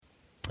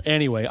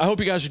Anyway, I hope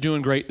you guys are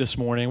doing great this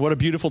morning. What a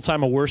beautiful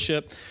time of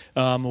worship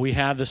we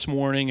had this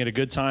morning, at a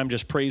good time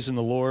just praising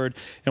the Lord.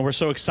 And we're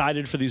so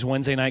excited for these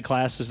Wednesday night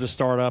classes to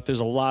start up. There's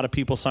a lot of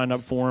people signed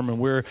up for them,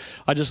 and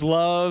I just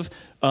love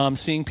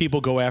seeing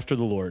people go after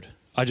the Lord.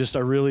 I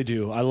really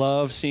do. I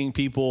love seeing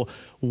people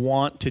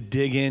want to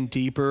dig in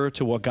deeper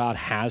to what God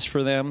has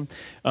for them.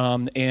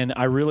 And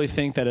I really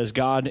think that as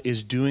God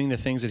is doing the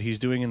things that he's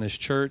doing in this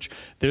church,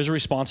 there's a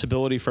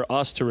responsibility for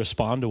us to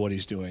respond to what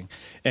he's doing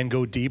and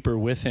go deeper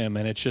with him.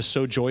 And it's just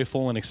so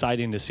joyful and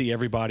exciting to see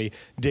everybody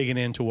digging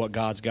into what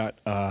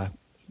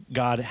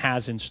God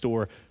has in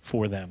store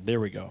for them.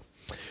 There we go.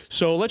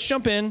 So let's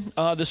jump in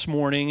this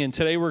morning, and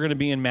today we're going to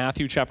be in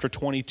Matthew chapter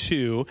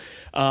 22,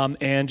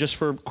 and just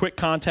for quick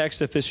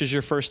context, if this is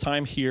your first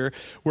time here,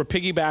 we're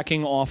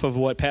piggybacking off of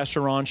what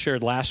Pastor Ron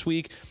shared last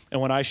week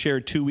and what I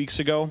shared 2 weeks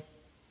ago.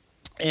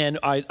 And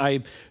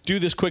I do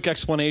this quick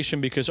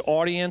explanation because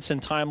audience and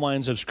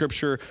timelines of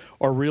Scripture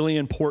are really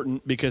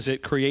important because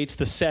it creates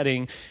the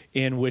setting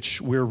in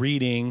which we're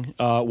reading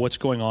what's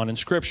going on in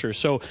Scripture.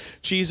 So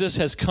Jesus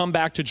has come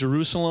back to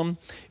Jerusalem.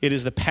 It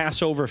is the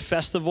Passover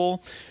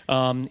festival.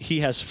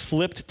 He has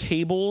flipped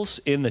tables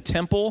in the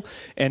temple,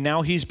 and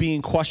now he's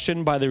being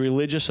questioned by the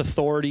religious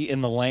authority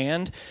in the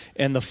land.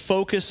 And the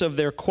focus of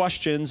their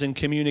questions and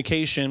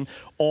communication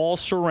all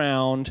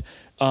surround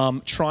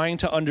trying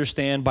to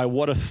understand by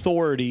what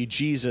authority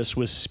Jesus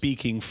was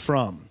speaking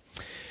from.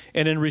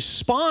 And in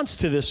response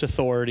to this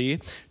authority,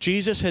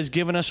 Jesus has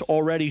given us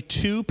already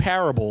two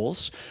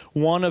parables,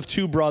 one of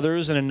two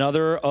brothers and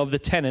another of the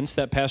tenants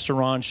that Pastor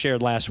Ron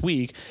shared last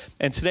week.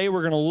 And today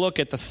we're going to look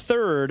at the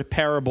third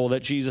parable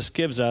that Jesus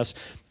gives us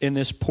in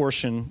this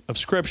portion of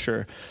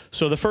Scripture.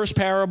 So the first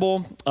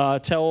parable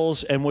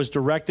tells and was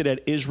directed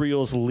at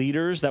Israel's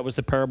leaders. That was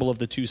the parable of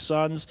the two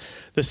sons.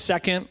 The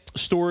second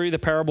story, the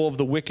parable of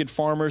the wicked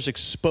farmers,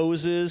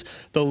 exposes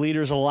the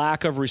leaders'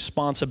 lack of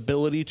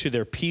responsibility to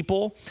their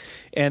people.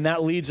 And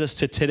that leads us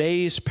to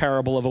today's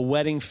parable of a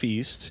wedding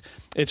feast.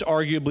 It's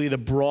arguably the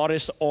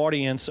broadest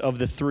audience of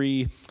the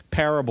three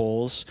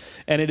parables,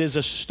 and it is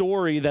a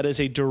story that is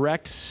a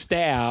direct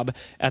stab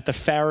at the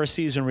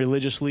Pharisees and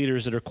religious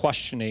leaders that are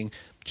questioning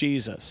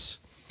Jesus.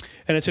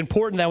 And it's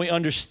important that we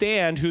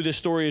understand who this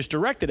story is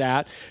directed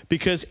at,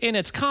 because in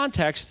its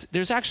context,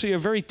 there's actually a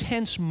very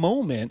tense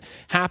moment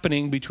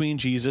happening between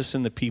Jesus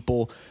and the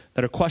people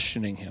that are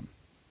questioning him.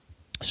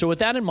 So with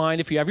that in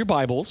mind, if you have your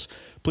Bibles,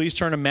 please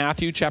turn to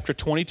Matthew chapter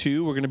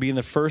 22. We're going to be in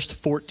the first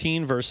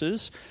 14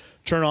 verses.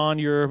 Turn on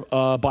your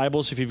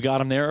Bibles if you've got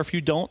them there. If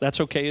you don't, that's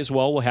okay as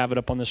well. We'll have it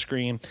up on the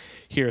screen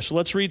here. So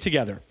let's read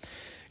together.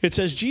 It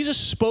says, Jesus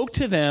spoke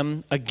to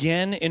them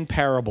again in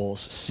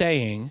parables,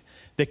 saying,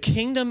 "The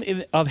kingdom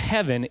of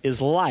heaven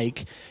is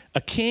like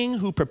a king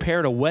who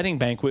prepared a wedding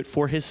banquet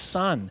for his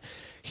son.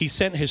 He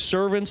sent his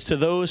servants to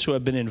those who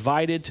had been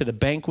invited to the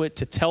banquet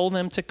to tell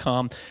them to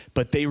come,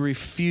 but they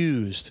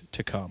refused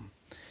to come.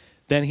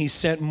 Then he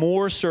sent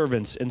more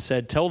servants and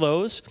said, 'Tell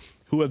those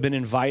who have been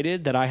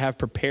invited that I have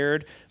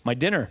prepared my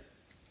dinner.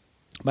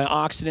 My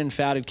oxen and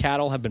fatted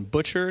cattle have been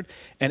butchered,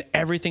 and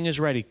everything is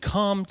ready.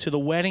 Come to the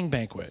wedding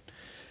banquet.'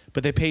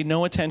 But they paid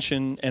no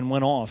attention and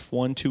went off,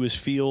 one to his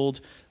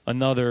field,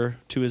 another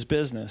to his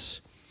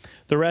business.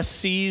 The rest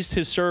seized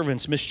his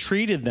servants,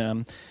 mistreated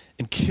them,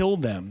 and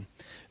killed them.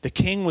 The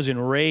king was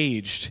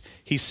enraged.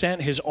 He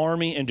sent his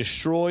army and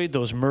destroyed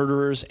those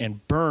murderers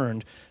and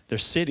burned their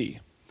city.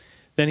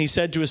 Then he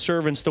said to his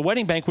servants, 'The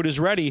wedding banquet is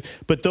ready,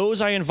 but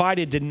those I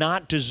invited did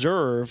not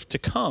deserve to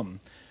come.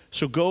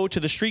 So go to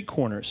the street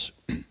corners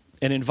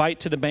and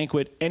invite to the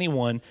banquet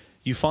anyone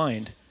you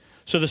find.'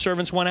 So the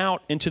servants went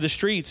out into the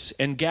streets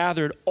and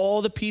gathered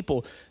all the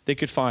people they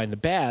could find, the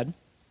bad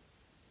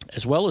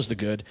as well as the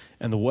good,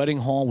 and the wedding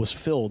hall was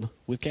filled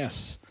with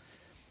guests.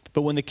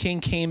 But when the king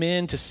came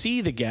in to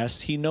see the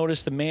guests, he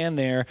noticed the man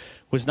there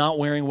was not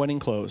wearing wedding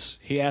clothes.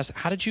 He asked,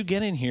 'How did you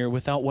get in here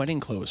without wedding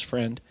clothes,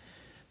 friend?'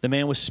 The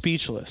man was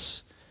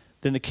speechless.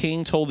 Then the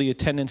king told the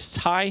attendants,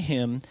 'Tie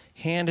him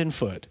hand and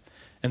foot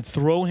and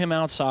throw him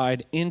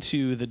outside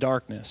into the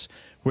darkness,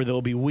 where there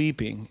will be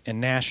weeping and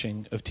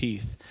gnashing of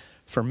teeth.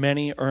 For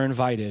many are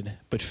invited,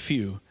 but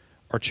few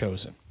are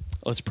chosen.'"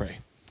 Let's pray.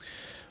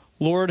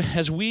 Lord,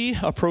 as we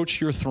approach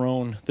your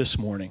throne this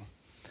morning,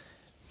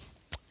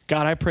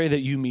 God, I pray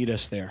that you meet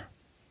us there.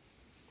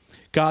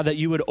 God, that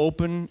you would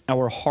open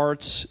our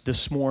hearts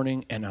this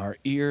morning and our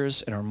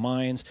ears and our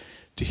minds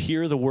to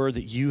hear the word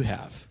that you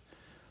have.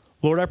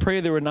 Lord, I pray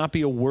there would not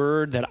be a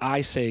word that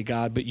I say,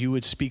 God, but you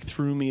would speak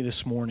through me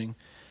this morning.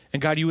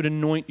 And God, you would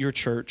anoint your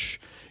church.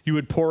 You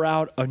would pour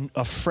out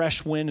a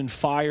fresh wind and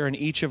fire in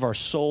each of our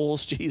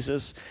souls,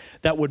 Jesus,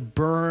 that would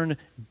burn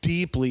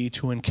deeply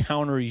to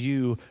encounter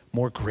you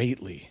more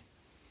greatly.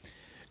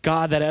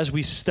 God, that as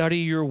we study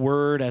your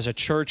word as a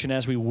church and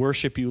as we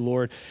worship you,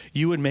 Lord,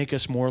 you would make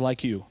us more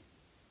like you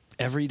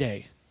every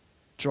day,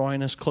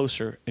 drawing us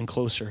closer and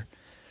closer.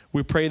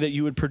 We pray that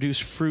you would produce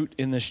fruit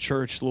in this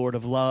church, Lord,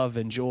 of love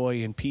and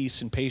joy and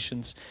peace and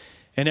patience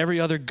and every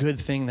other good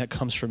thing that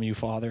comes from you,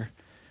 Father.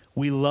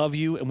 We love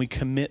you, and we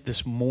commit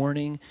this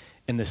morning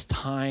and this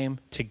time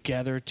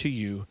together to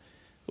you.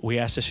 We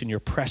ask this in your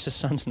precious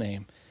Son's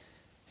name.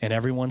 And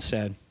everyone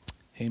said,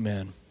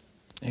 amen.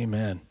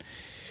 Amen.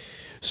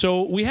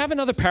 So we have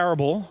another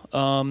parable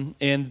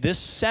in this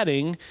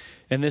setting,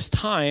 in this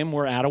time,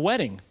 we're at a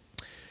wedding.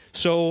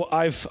 So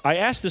I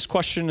asked this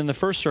question in the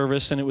first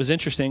service, and it was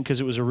interesting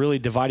because it was a really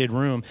divided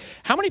room.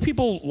 How many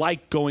people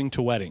like going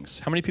to weddings?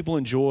 How many people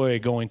enjoy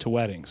going to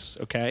weddings,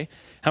 okay?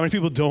 How many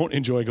people don't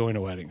enjoy going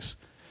to weddings,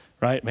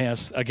 right? Man,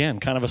 it's, again,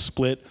 kind of a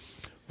split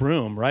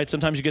room, right?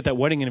 Sometimes you get that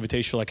wedding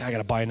invitation, you're like, I got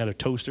to buy another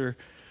toaster,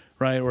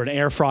 right? Or an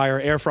air fryer.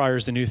 Air fryer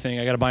is the new thing.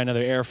 I got to buy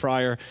another air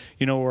fryer,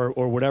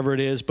 or whatever it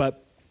is.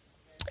 But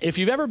if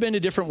you've ever been to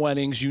different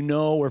weddings,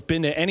 or have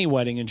been to any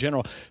wedding in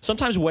general,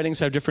 sometimes weddings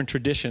have different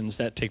traditions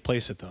that take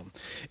place at them.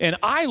 And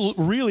I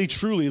really,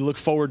 truly look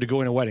forward to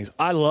going to weddings.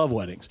 I love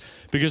weddings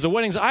because the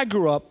weddings I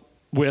grew up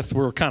with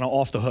were kind of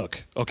off the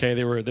hook, okay?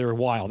 They were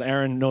wild.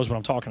 Aaron knows what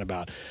I'm talking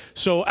about.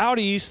 So out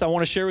east, I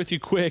want to share with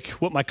you quick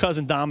what my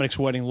cousin Dominic's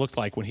wedding looked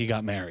like when he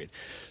got married.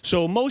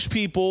 So most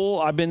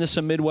people, I've been to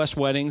some Midwest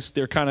weddings,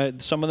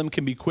 some of them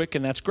can be quick,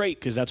 and that's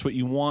great because that's what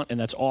you want, and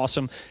that's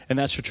awesome, and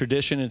that's your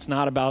tradition. It's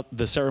not about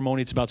the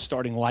ceremony, it's about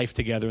starting life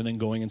together and then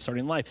going and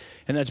starting life,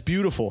 and that's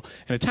beautiful.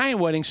 An Italian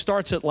wedding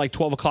starts at like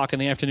 12 o'clock in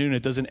the afternoon,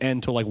 it doesn't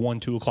end till like 1,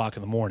 2 o'clock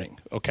in the morning,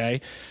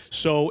 okay?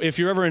 So if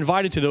you're ever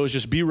invited to those,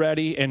 just be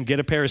ready and get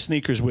a pair of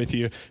sneakers with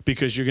you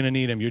because you're going to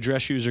need them. Your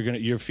feet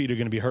are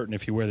going to be hurting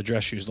if you wear the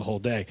dress shoes the whole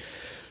day.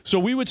 So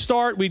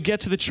we'd get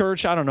to the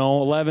church,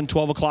 11,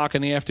 12 o'clock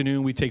in the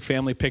afternoon. We'd take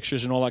family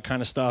pictures and all that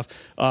kind of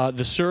stuff.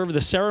 The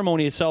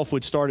ceremony itself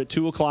would start at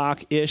 2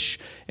 o'clock-ish,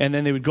 and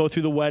then they would go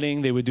through the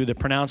wedding. They would do the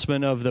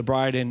pronouncement of the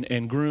bride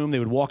and groom. They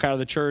would walk out of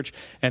the church,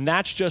 and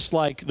that's just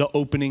like the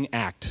opening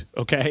act,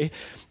 okay?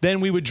 Then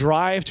we would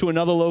drive to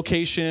another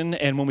location,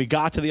 and when we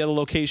got to the other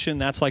location,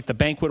 that's like the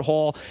banquet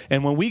hall.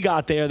 And when we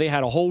got there, they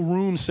had a whole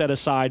room set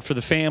aside for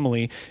the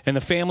family, and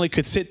the family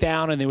could sit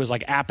down, and there was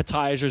like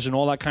appetizers and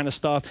all that kind of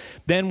stuff.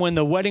 Then when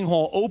the wedding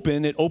hall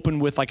opened, it opened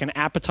with like an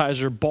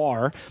appetizer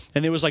bar,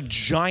 and there was like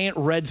giant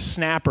red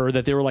snapper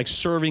that they were like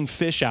serving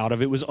fish out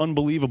of. It was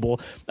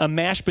unbelievable. A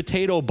mashed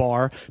potato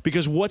bar,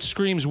 because what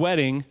screams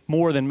wedding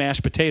more than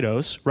mashed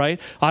potatoes, right?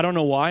 I don't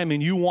know why. I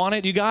mean, you want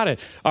it, you got it.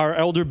 Our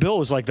elder Bill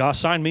was like,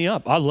 sign me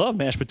up. I love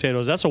mashed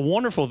potatoes. That's a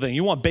wonderful thing.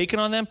 You want bacon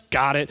on them?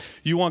 Got it.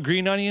 You want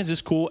green onions?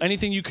 It's cool.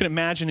 Anything you can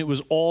imagine, it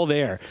was all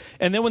there.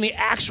 And then when the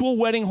actual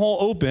wedding hall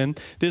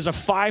opened, there's a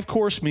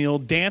 5-course meal,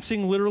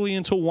 dancing literally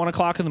until 1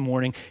 o'clock in the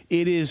morning.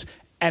 It is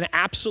an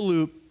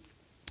absolute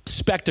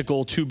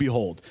spectacle to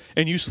behold.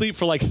 And you sleep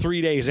for like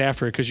 3 days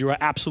after it because you are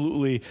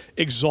absolutely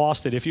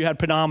exhausted. If you had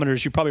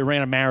pedometers, you probably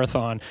ran a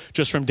marathon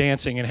just from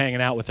dancing and hanging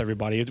out with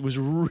everybody. It was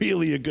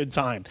really a good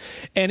time.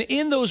 And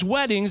in those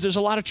weddings, there's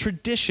a lot of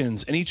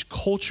traditions. And each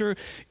culture,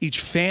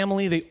 each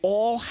family, they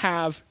all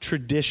have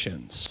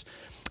traditions.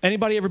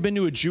 Anybody ever been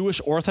to a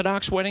Jewish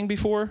Orthodox wedding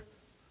before?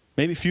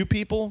 Maybe a few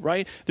people,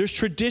 right? There's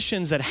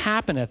traditions that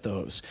happen at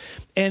those.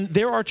 And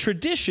there are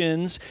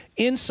traditions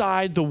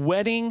inside the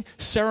wedding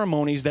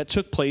ceremonies that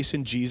took place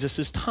in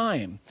Jesus'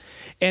 time.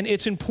 And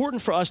it's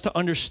important for us to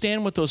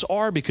understand what those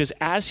are because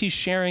as he's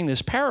sharing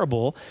this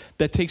parable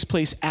that takes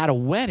place at a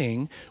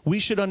wedding, we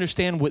should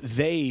understand what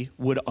they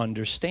would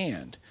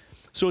understand.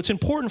 So it's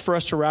important for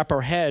us to wrap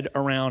our head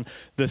around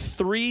the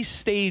 3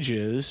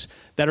 stages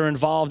that are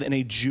involved in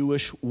a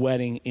Jewish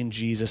wedding in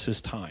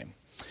Jesus' time.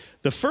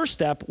 The first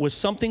step was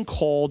something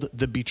called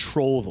the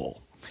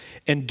betrothal.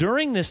 And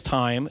during this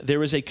time, there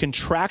was a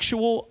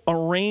contractual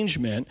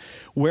arrangement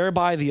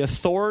whereby the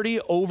authority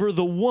over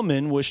the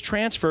woman was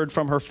transferred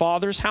from her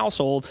father's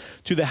household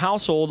to the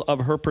household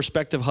of her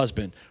prospective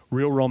husband.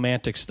 Real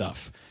romantic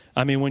stuff.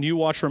 I mean, when you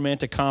watch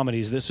romantic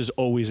comedies, this is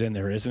always in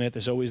there, isn't it?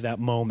 There's always that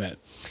moment.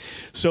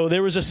 So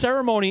there was a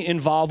ceremony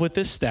involved with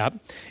this step,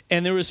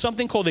 and there was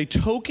something called a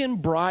token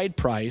bride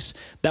price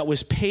that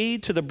was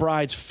paid to the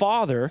bride's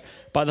father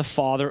by the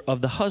father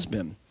of the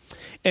husband.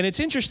 And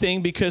it's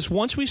interesting because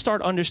once we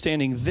start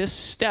understanding this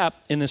step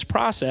in this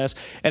process,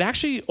 it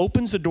actually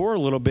opens the door a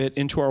little bit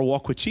into our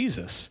walk with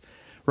Jesus,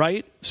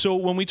 right? So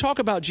when we talk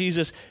about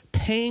Jesus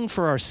paying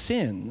for our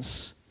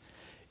sins,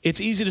 it's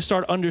easy to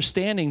start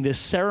understanding this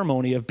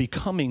ceremony of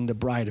becoming the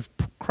bride of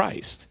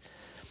Christ.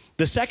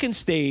 The second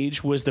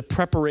stage was the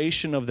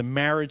preparation of the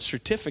marriage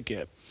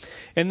certificate.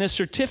 And this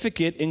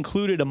certificate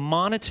included a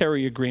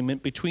monetary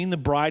agreement between the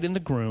bride and the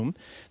groom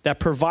that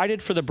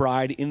provided for the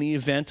bride in the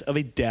event of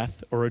a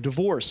death or a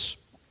divorce.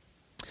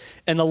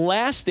 And the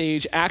last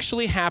stage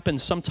actually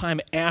happened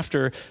sometime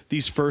after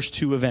these first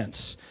 2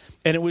 events.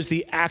 And it was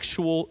the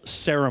actual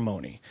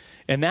ceremony.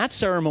 And that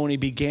ceremony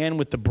began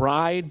with the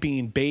bride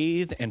being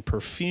bathed and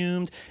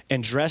perfumed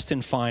and dressed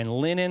in fine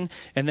linen,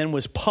 and then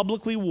was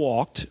publicly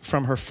walked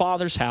from her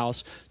father's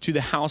house to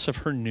the house of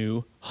her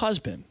new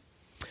husband.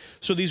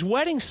 So these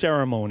wedding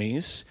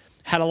ceremonies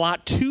had a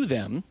lot to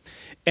them,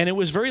 and it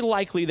was very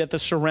likely that the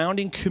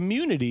surrounding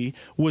community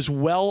was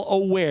well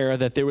aware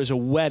that there was a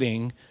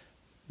wedding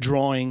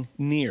drawing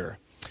near.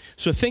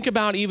 So think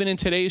about even in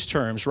today's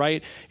terms,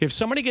 right? If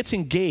somebody gets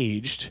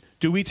engaged,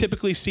 do we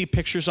typically see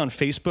pictures on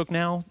Facebook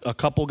now? A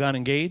couple got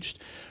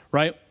engaged,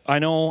 right? I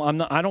know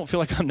I don't feel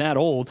like I'm that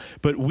old,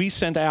 but we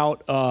sent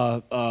out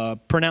a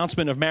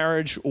pronouncement of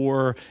marriage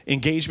or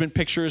engagement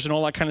pictures and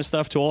all that kind of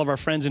stuff to all of our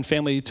friends and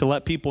family to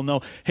let people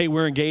know, hey,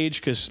 we're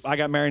engaged, because I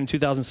got married in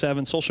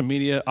 2007. Social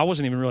media, I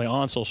wasn't even really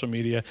on social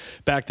media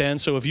back then.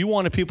 So if you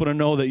wanted people to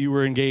know that you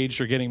were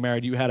engaged or getting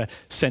married, you had to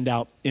send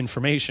out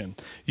information.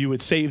 You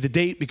would save the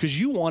date because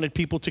you wanted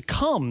people to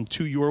come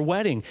to your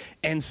wedding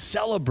and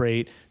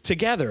celebrate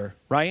together,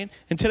 right?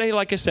 And today,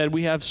 like I said,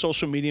 we have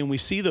social media and we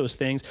see those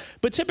things,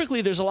 but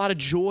typically there's a lot of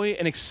joy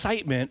and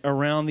excitement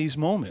around these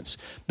moments.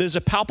 There's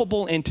a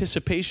palpable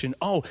anticipation.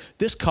 Oh,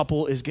 this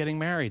couple is getting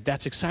married.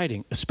 That's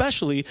exciting,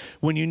 especially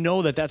when you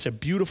know that that's a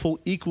beautiful,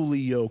 equally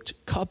yoked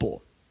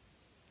couple.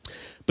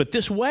 But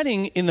this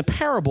wedding in the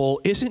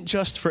parable isn't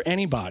just for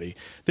anybody.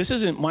 This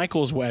isn't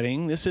Michael's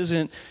wedding. This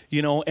isn't,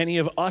 any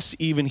of us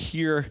even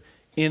here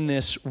in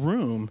this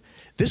room.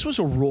 This was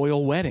a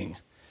royal wedding.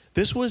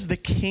 This was the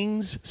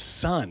king's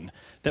son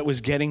that was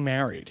getting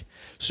married.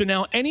 So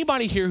now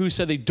anybody here who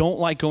said they don't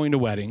like going to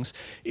weddings,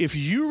 if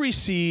you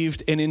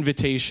received an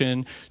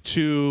invitation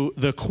to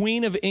the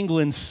Queen of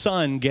England's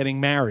son getting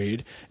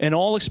married, an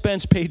all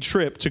expense paid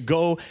trip to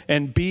go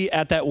and be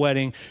at that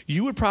wedding,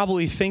 you would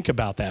probably think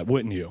about that,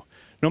 wouldn't you?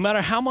 No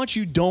matter how much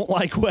you don't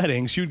like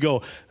weddings, you'd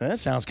go, that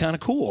sounds kind of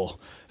cool.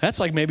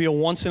 That's like maybe a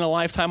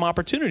once-in-a-lifetime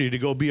opportunity to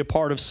go be a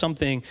part of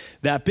something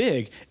that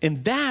big.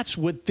 And that's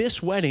what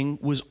this wedding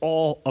was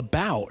all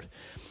about.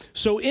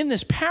 So in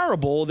this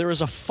parable, there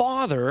is a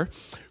father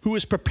who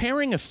is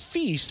preparing a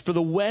feast for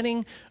the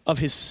wedding of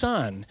his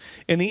son.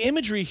 And the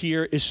imagery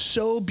here is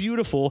so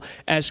beautiful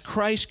as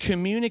Christ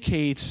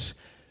communicates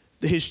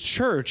his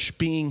church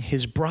being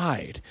his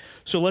bride.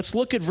 So let's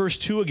look at verse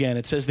 2 again.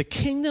 It says, the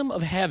kingdom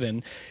of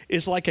heaven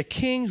is like a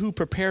king who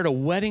prepared a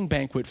wedding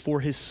banquet for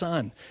his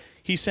son.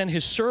 He sent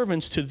his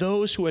servants to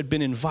those who had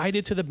been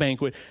invited to the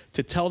banquet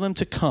to tell them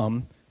to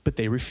come, but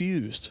they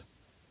refused.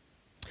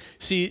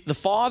 See, the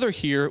father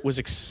here was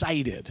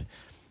excited,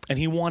 and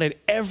he wanted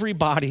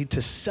everybody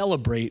to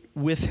celebrate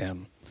with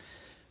him,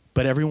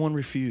 but everyone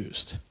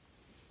refused.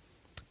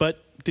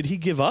 But did he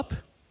give up?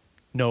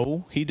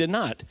 No, he did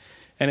not.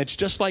 And it's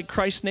just like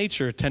Christ's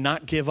nature to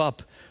not give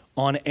up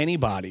on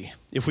anybody.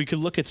 If we could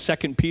look at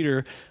 2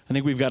 Peter, I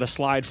think we've got a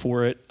slide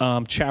for it,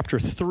 chapter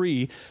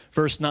 3,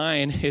 verse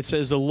 9, it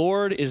says, the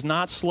Lord is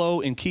not slow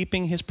in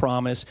keeping his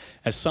promise,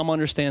 as some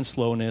understand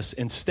slowness.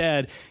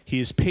 Instead, he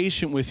is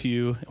patient with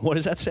you. What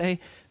does that say?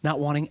 Not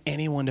wanting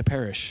anyone to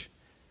perish.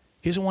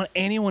 He doesn't want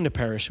anyone to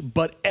perish,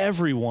 but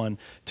everyone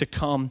to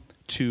come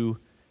to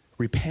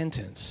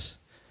repentance.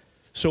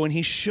 So when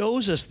he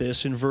shows us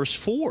this in verse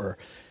 4,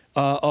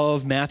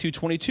 of Matthew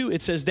 22,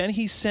 it says, then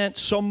he sent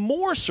some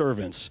more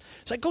servants.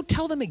 It's like, go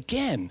tell them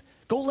again.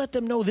 Go let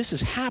them know this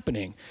is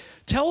happening.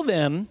 Tell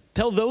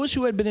those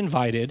who had been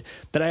invited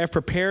that I have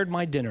prepared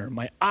my dinner.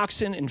 My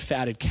oxen and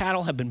fatted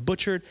cattle have been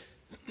butchered,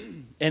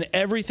 and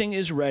everything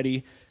is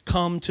ready.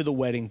 Come to the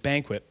wedding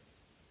banquet.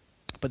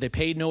 But they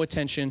paid no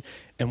attention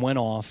and went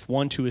off,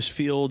 one to his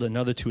field,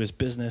 another to his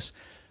business.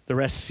 The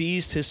rest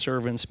seized his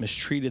servants,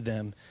 mistreated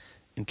them,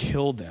 and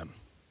killed them.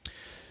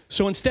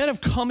 So instead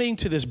of coming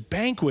to this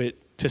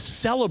banquet to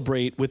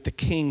celebrate with the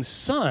king's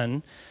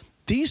son,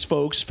 these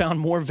folks found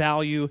more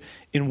value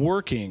in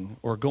working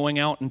or going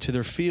out into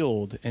their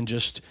field and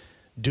just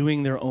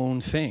doing their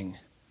own thing.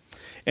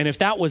 And if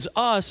that was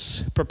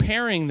us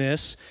preparing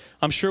this,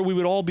 I'm sure we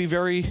would all be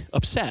very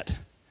upset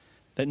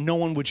that no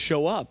one would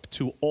show up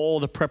to all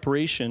the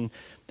preparation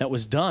that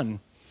was done.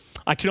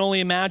 I can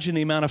only imagine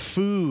the amount of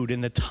food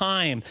and the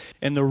time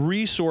and the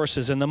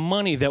resources and the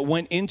money that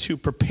went into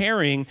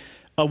preparing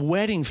a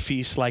wedding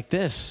feast like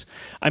this.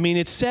 I mean,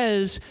 it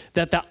says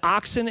that the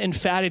oxen and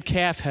fatted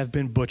calf have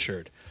been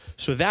butchered.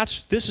 So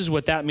this is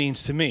what that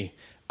means to me.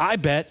 I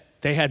bet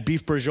they had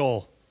beef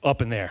braciole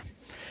up in there.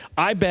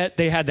 I bet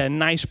they had that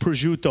nice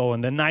prosciutto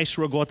and the nice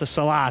ricotta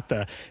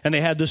salata, and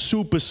they had the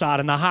soupasat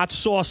and the hot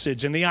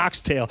sausage and the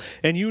oxtail,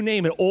 and you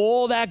name it.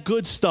 All that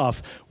good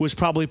stuff was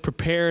probably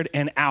prepared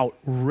and out,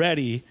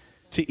 ready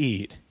to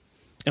eat.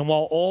 And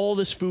while all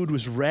this food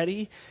was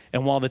ready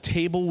and while the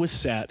table was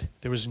set,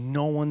 there was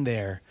no one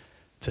there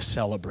to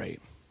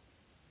celebrate.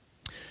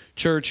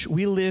 Church,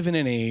 we live in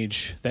an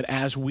age that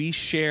as we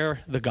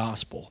share the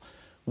gospel,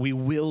 we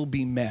will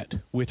be met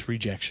with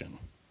rejection.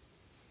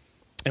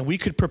 And we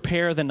could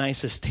prepare the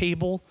nicest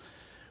table.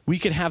 We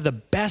could have the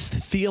best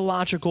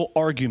theological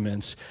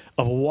arguments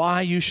of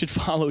why you should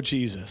follow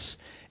Jesus,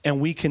 and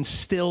we can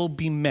still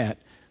be met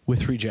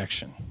with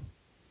rejection.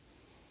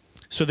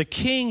 So the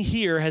king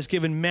here has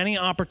given many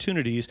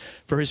opportunities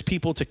for his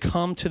people to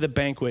come to the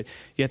banquet,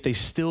 yet they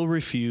still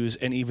refuse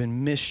and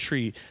even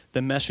mistreat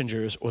the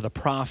messengers or the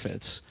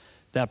prophets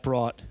that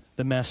brought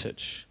the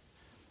message.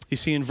 You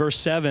see, in verse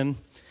 7,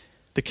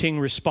 the king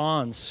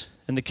responds,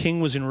 and the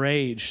king was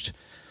enraged.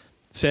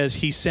 It says,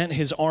 he sent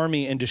his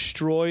army and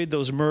destroyed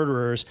those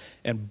murderers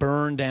and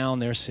burned down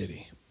their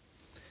city.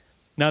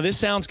 Now, this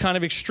sounds kind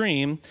of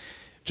extreme.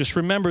 Just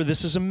remember,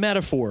 this is a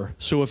metaphor.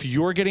 So if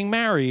you're getting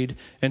married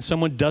and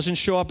someone doesn't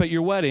show up at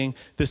your wedding,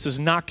 this does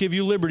not give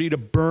you liberty to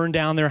burn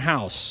down their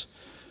house.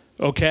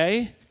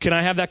 Okay? Can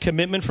I have that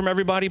commitment from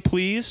everybody,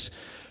 please?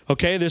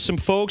 Okay, there's some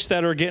folks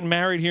that are getting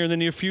married here in the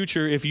near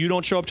future. If you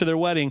don't show up to their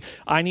wedding,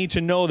 I need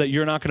to know that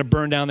you're not going to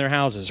burn down their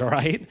houses, all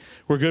right?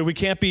 We're good. We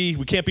can't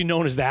be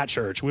known as that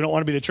church. We don't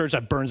want to be the church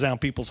that burns down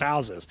people's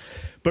houses.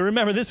 But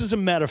remember, this is a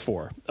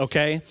metaphor,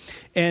 okay?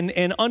 And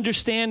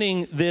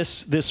understanding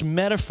this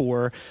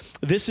metaphor,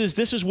 this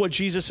is what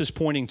Jesus is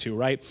pointing to,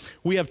 right?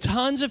 We have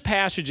tons of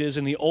passages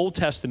in the Old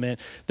Testament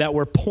that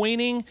were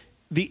pointing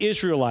the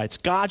Israelites,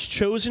 God's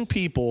chosen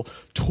people,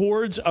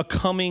 towards a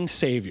coming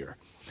Savior.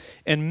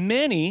 And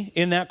many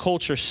in that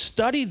culture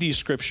studied these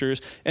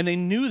scriptures and they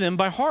knew them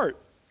by heart.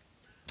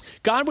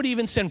 God would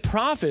even send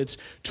prophets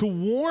to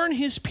warn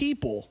his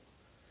people,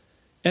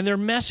 and their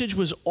message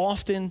was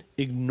often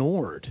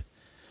ignored.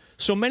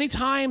 So many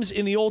times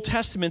in the Old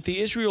Testament, the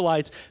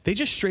Israelites, they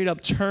just straight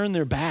up turned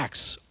their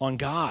backs on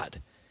God.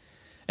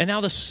 And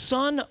now the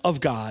Son of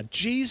God,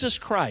 Jesus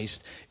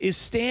Christ, is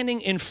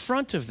standing in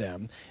front of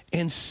them,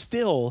 and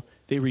still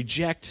they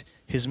reject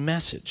his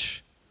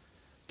message.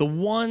 The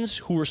ones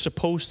who were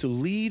supposed to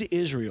lead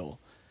Israel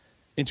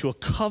into a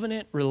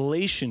covenant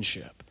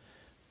relationship,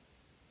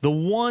 the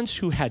ones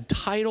who had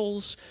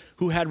titles,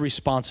 who had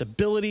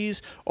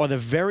responsibilities, are the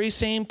very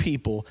same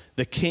people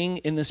the king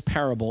in this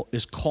parable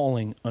is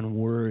calling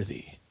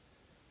unworthy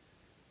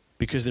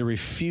because they're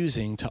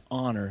refusing to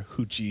honor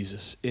who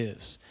Jesus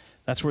is.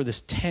 That's where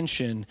this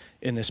tension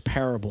in this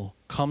parable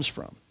comes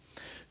from.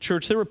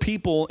 Church, there were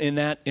people in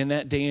that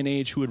day and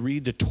age who would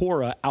read the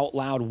Torah out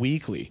loud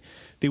weekly.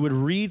 They would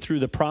read through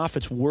the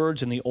prophets'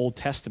 words in the Old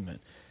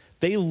Testament.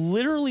 They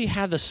literally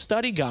had the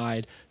study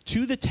guide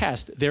to the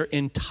test their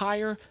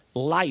entire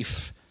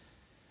life.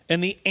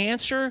 And the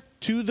answer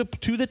to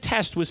the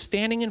test was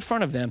standing in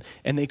front of them,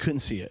 and they couldn't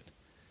see it.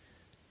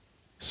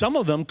 Some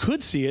of them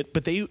could see it,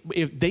 but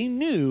if they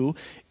knew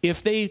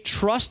if they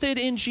trusted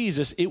in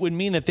Jesus, it would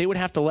mean that they would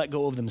have to let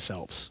go of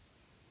themselves.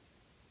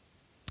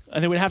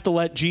 And they would have to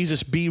let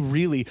Jesus be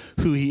really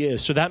who he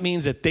is. So that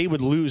means that they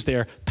would lose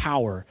their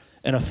power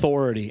and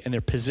authority and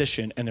their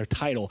position and their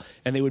title,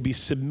 and they would be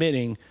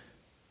submitting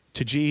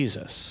to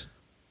Jesus.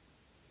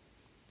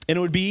 And it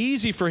would be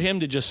easy for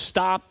him to just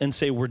stop and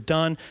say, we're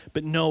done.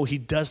 But no, he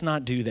does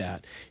not do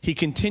that. He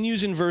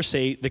continues in verse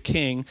 8, the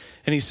king,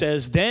 and he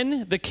says,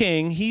 then the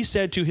king, he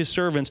said to his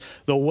servants,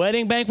 the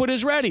wedding banquet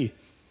is ready.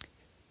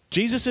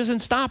 Jesus isn't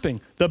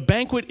stopping. The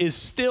banquet is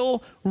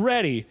still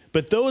ready,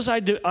 but those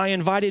I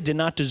invited did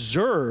not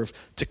deserve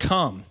to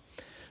come.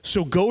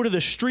 So go to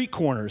the street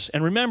corners.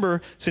 And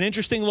remember, it's an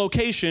interesting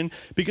location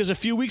because a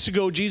few weeks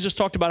ago, Jesus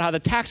talked about how the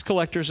tax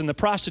collectors and the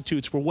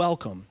prostitutes were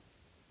welcome.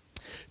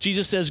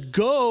 Jesus says,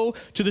 go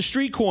to the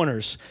street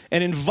corners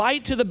and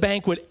invite to the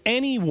banquet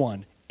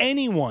anyone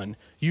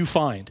you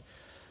find.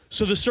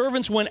 So the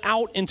servants went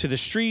out into the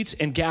streets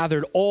and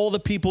gathered all the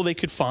people they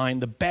could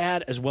find, the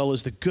bad as well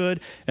as the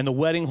good, and the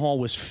wedding hall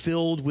was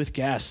filled with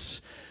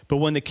guests. But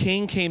when the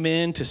king came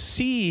in to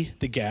see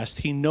the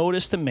guest, he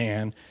noticed a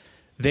man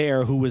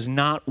there who was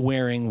not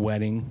wearing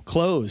wedding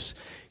clothes.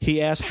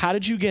 He asked, how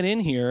did you get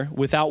in here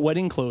without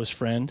wedding clothes,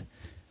 friend?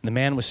 And the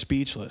man was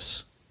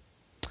speechless.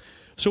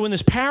 So in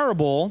this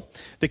parable,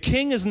 the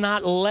king is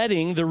not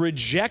letting the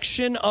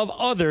rejection of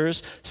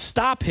others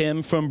stop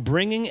him from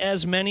bringing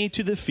as many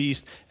to the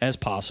feast as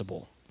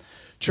possible.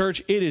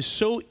 Church, it is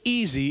so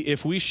easy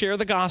if we share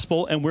the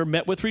gospel and we're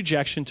met with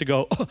rejection to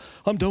go, oh,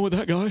 I'm done with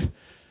that guy.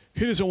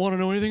 He doesn't want to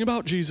know anything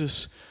about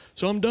Jesus,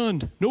 so I'm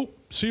done. Nope,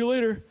 see you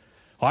later.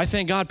 Oh, I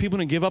thank God people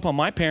didn't give up on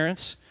my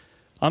parents.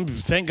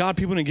 Thank God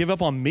people didn't give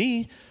up on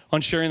me on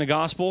sharing the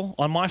gospel,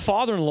 on my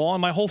father-in-law,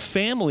 and my whole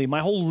family,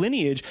 my whole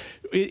lineage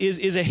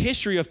is a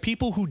history of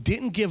people who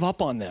didn't give up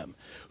on them,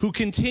 who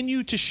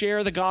continue to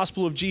share the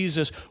gospel of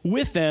Jesus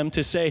with them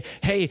to say,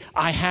 hey,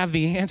 I have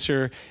the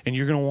answer and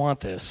you're going to want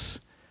this.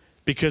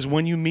 Because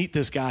when you meet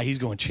this guy, he's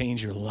going to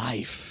change your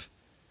life.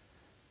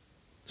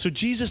 So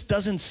Jesus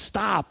doesn't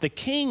stop. The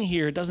king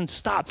here doesn't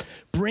stop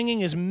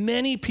bringing as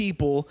many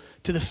people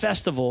to the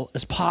festival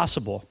as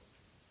possible.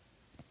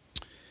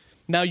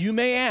 Now, you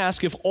may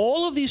ask, if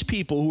all of these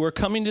people who are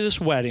coming to this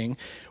wedding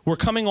were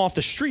coming off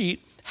the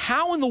street,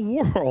 how in the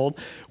world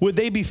would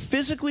they be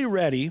physically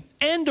ready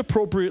and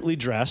appropriately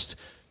dressed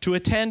to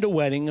attend a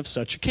wedding of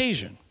such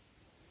occasion?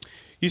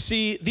 You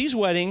see, these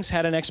weddings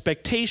had an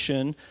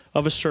expectation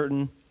of a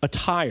certain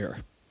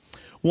attire.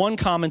 One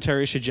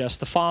commentary suggests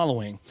the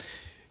following.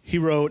 He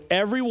wrote,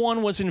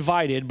 everyone was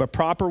invited, but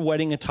proper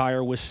wedding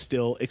attire was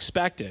still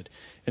expected.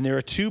 And there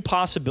are two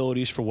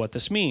possibilities for what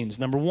this means.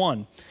 Number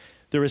one,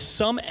 there is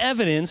some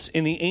evidence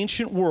in the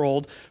ancient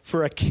world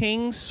for a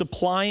king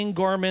supplying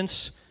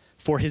garments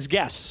for his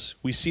guests.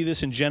 We see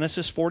this in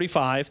Genesis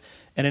 45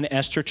 and in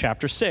Esther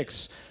chapter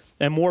 6.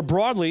 And more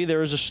broadly,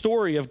 there is a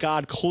story of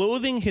God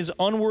clothing his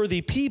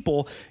unworthy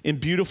people in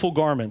beautiful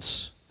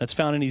garments. That's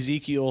found in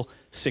Ezekiel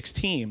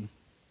 16.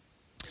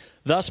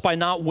 Thus, by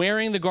not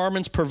wearing the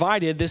garments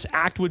provided, this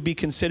act would be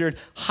considered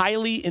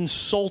highly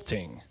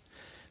insulting.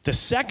 The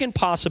second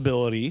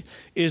possibility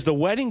is the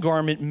wedding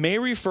garment may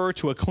refer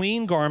to a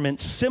clean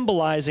garment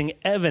symbolizing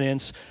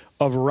evidence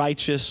of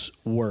righteous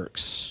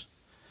works.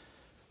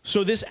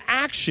 So this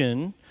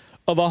action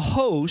of a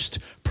host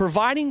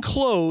providing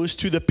clothes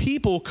to the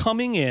people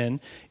coming in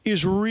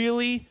is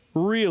really,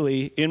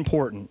 really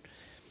important.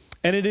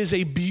 And it is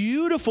a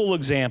beautiful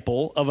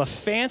example of a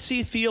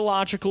fancy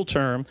theological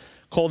term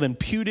called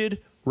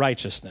imputed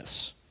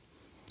righteousness.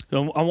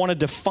 So I want to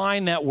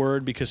define that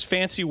word because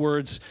fancy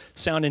words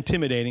sound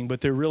intimidating,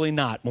 but they're really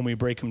not when we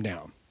break them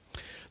down.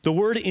 The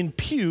word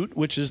impute,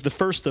 which is the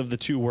first of the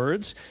two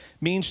words,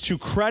 means to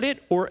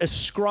credit or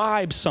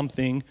ascribe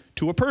something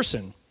to a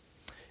person.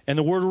 And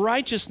the word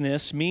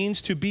righteousness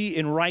means to be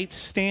in right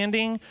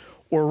standing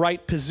or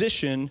right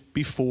position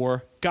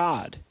before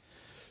God.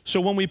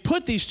 So when we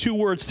put these two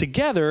words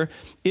together,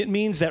 it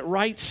means that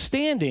right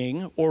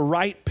standing or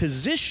right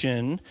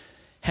position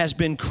has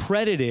been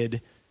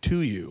credited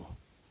to you,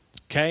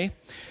 okay?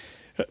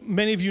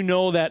 Many of you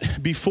know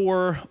that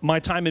before my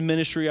time in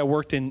ministry, I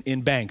worked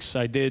in banks.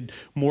 I did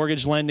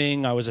mortgage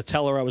lending. I was a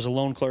teller. I was a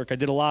loan clerk. I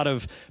did a lot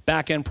of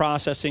back-end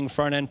processing,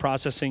 front-end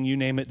processing, you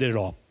name it, did it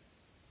all.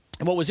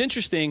 And what was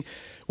interesting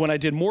when I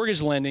did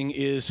mortgage lending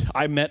is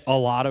I met a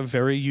lot of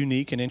very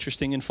unique and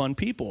interesting and fun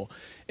people.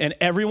 And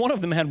every one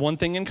of them had one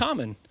thing in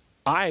common.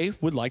 I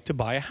would like to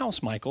buy a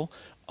house, Michael.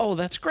 Oh,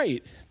 that's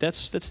great.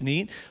 That's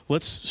neat.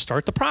 Let's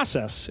start the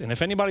process. And if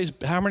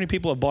how many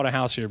people have bought a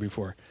house here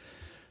before?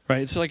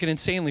 Right? It's like an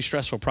insanely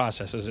stressful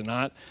process, is it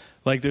not?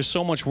 Like there's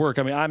so much work.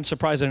 I mean, I'm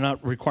surprised they're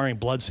not requiring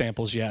blood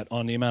samples yet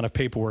on the amount of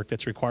paperwork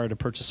that's required to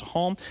purchase a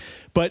home.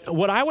 But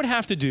what I would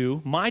have to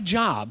do, my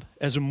job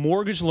as a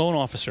mortgage loan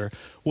officer,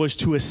 was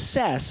to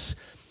assess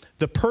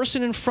the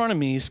person in front of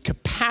me's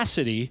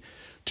capacity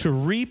to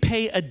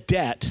repay a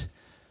debt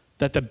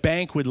that the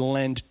bank would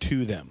lend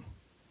to them.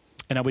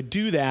 And I would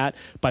do that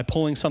by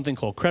pulling something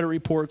called credit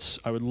reports.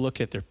 I would look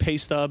at their pay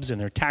stubs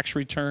and their tax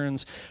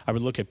returns. I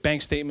would look at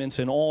bank statements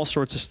and all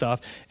sorts of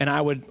stuff. And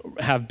I would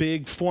have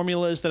big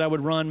formulas that I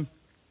would run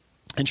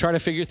and try to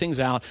figure things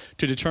out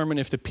to determine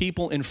if the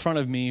people in front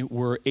of me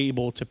were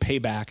able to pay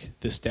back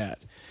this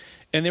debt.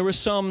 And there was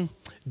some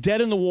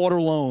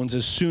dead-in-the-water loans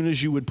as soon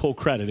as you would pull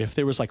credit. If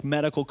there was like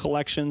medical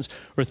collections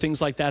or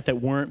things like that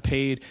weren't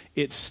paid,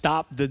 it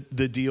stopped the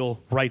deal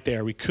right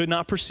there. We could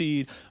not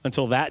proceed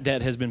until that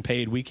debt has been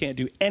paid. We can't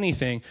do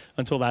anything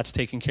until that's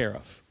taken care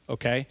of,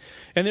 okay?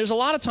 And there's a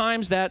lot of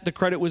times that the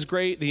credit was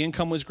great, the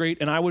income was great,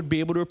 and I would be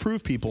able to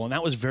approve people. And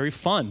that was very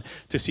fun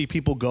to see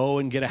people go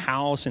and get a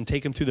house and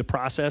take them through the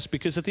process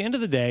because at the end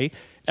of the day,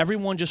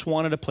 everyone just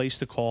wanted a place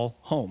to call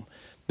home.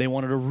 They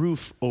wanted a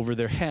roof over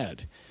their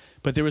head.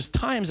 But there was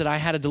times that I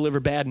had to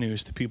deliver bad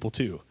news to people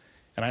too.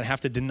 And I'd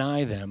have to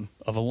deny them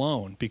of a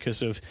loan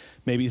because of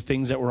maybe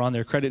things that were on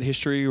their credit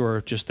history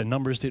or just the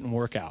numbers didn't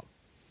work out.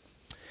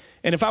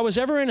 And if I was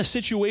ever in a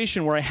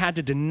situation where I had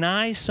to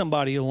deny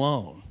somebody a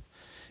loan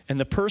and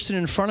the person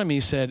in front of me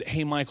said,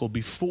 hey, Michael,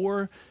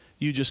 before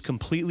you just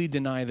completely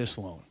deny this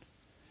loan,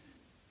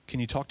 can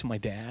you talk to my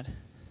dad?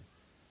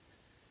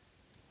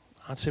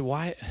 I'd say,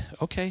 why?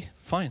 Okay,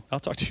 fine. I'll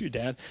talk to your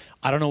dad.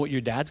 I don't know what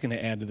your dad's going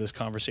to add to this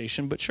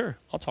conversation, but sure,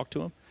 I'll talk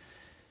to him.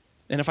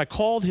 And if I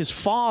called his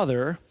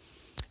father,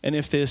 and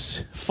if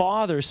this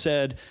father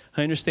said,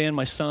 I understand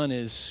my son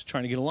is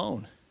trying to get a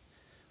loan.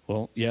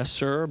 Well, yes,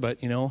 sir, but,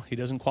 he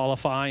doesn't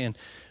qualify and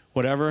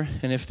whatever.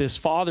 And if this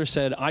father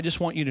said, I just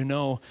want you to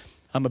know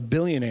I'm a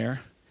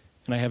billionaire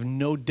and I have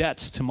no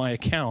debts to my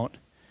account,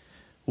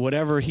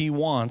 whatever he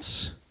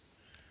wants,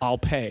 I'll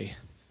pay.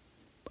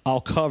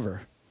 I'll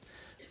cover.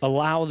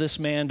 Allow this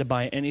man to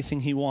buy anything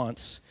he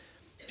wants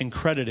and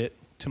credit it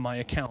to my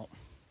account.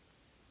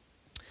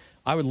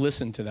 I would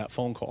listen to that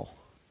phone call.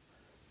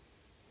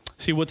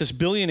 See, what this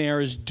billionaire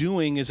is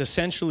doing is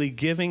essentially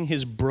giving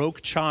his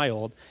broke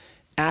child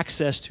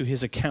access to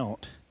his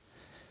account.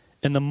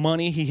 And the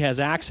money he has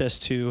access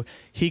to,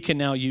 he can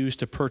now use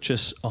to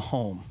purchase a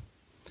home.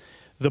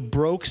 The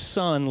broke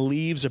son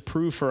leaves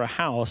approved for a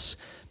house,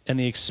 and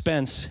the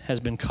expense has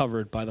been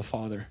covered by the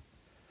father.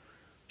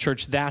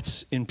 Church,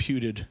 that's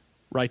imputed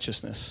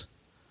righteousness.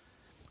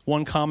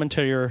 One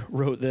commentator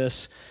wrote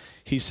this.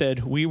 He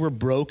said, we were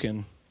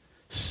broken,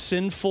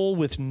 sinful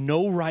with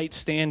no right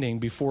standing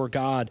before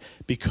God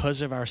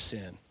because of our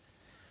sin.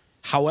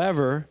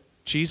 However,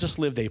 Jesus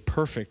lived a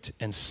perfect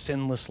and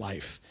sinless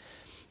life.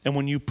 And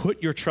when you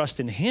put your trust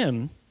in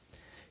him,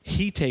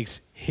 he takes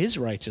his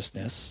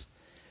righteousness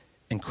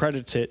and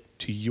credits it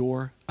to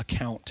your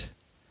account.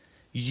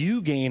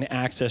 You gain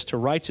access to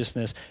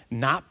righteousness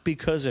not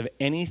because of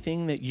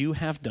anything that you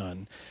have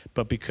done,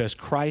 but because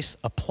Christ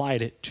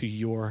applied it to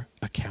your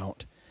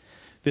account.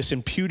 This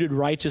imputed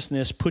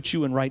righteousness puts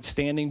you in right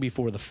standing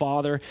before the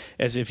Father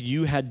as if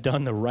you had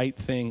done the right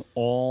thing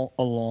all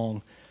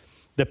along.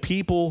 The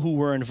people who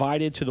were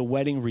invited to the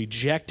wedding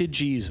rejected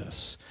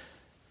Jesus.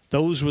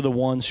 Those were the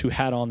ones who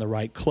had on the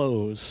right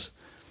clothes.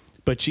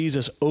 But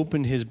Jesus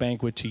opened his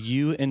banquet to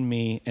you and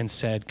me and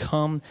said,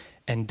 come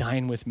and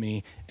dine with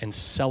me and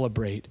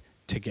celebrate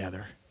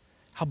together.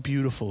 How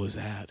beautiful is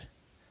that?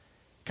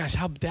 Guys,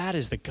 that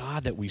is the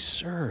God that we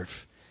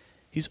serve.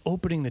 He's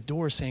opening the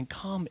door saying,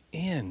 come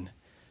in.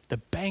 The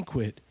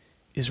banquet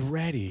is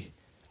ready.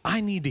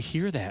 I need to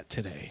hear that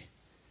today.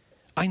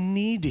 I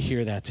need to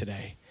hear that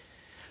today.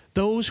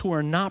 Those who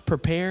are not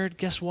prepared,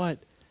 guess what?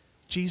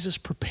 Jesus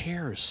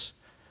prepares.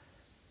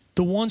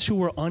 The ones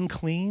who are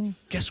unclean,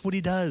 guess what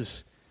he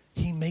does?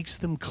 He makes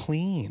them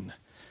clean.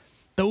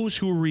 Those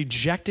who are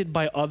rejected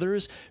by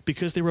others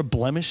because there were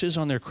blemishes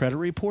on their credit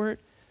report,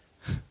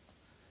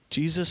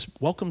 Jesus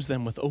welcomes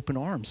them with open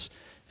arms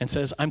and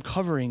says, I'm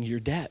covering your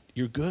debt.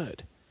 You're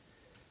good.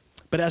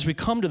 But as we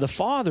come to the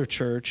Father,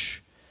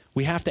 church,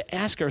 we have to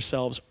ask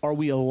ourselves, are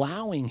we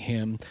allowing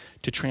him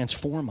to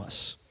transform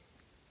us?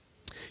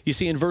 You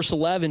see, in verse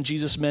 11,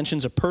 Jesus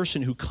mentions a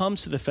person who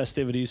comes to the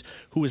festivities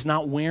who is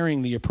not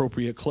wearing the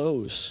appropriate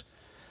clothes.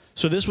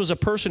 So this was a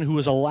person who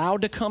was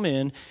allowed to come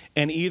in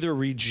and either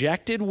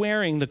rejected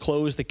wearing the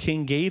clothes the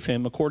king gave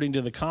him, according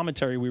to the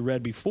commentary we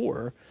read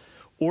before,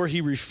 or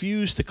he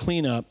refused to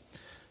clean up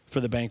for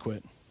the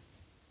banquet.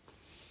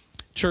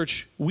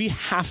 Church, we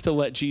have to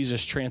let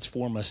Jesus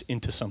transform us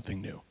into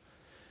something new.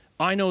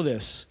 I know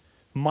this.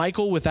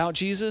 Michael, without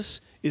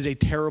Jesus, is a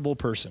terrible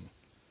person.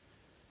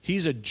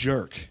 He's a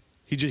jerk.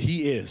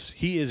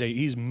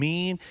 He's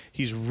mean,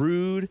 he's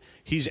rude,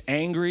 he's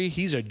angry,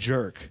 he's a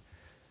jerk.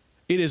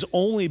 It is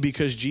only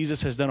because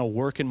Jesus has done a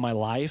work in my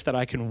life that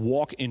I can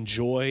walk in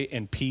joy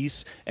and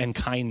peace and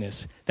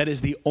kindness. That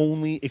is the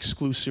only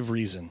exclusive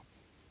reason.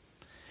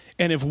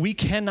 And if we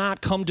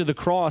cannot come to the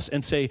cross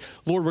and say,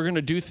 Lord, we're going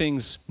to do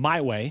things my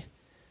way,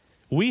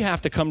 we have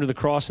to come to the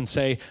cross and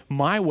say,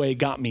 my way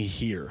got me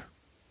here.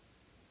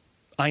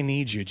 I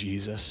need you,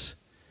 Jesus.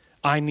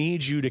 I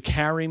need you to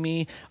carry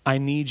me. I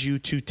need you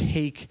to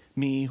take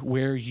me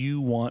where you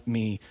want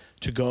me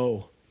to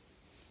go.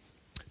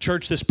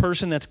 Church, this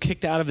person that's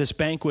kicked out of this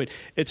banquet,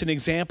 it's an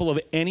example of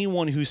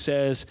anyone who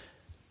says,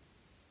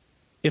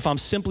 if I'm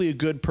simply a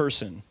good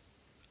person,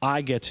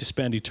 I get to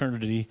spend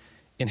eternity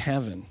in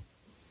heaven.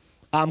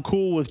 I'm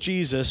cool with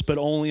Jesus, but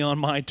only on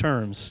my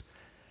terms.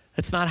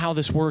 That's not how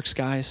this works,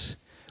 guys.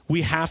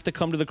 We have to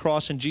come to the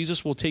cross, and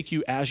Jesus will take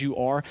you as you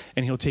are,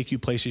 and he'll take you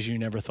places you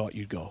never thought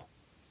you'd go.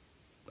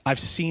 I've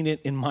seen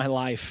it in my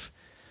life.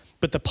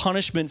 But the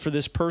punishment for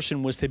this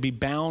person was to be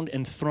bound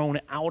and thrown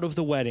out of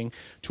the wedding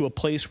to a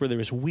place where there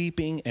was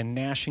weeping and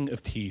gnashing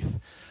of teeth.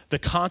 The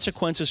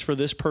consequences for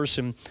this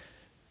person's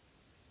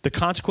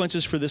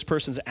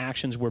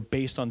actions were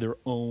based on their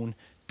own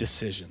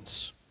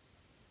decisions.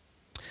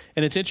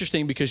 And it's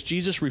interesting because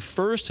Jesus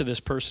refers to this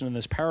person in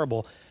this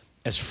parable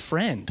as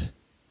friend.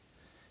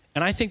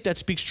 And I think that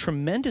speaks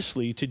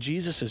tremendously to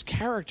Jesus'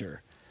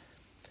 character.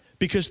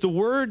 Because the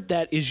word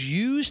that is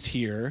used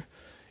here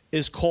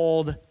is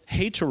called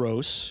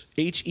heteros,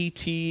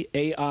 H-E-T-A-I-R-O-S,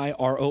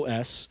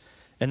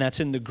 and that's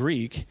in the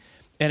Greek,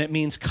 and it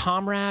means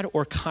comrade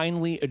or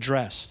kindly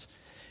addressed.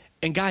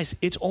 And guys,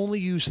 it's only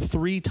used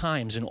 3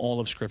 times in all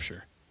of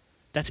Scripture.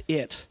 That's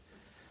it.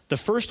 The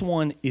first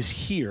one is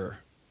here.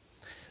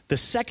 The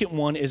second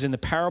one is in the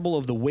parable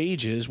of the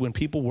wages when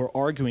people were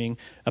arguing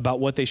about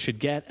what they should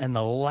get. And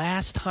the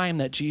last time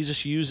that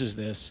Jesus uses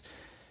this,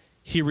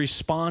 he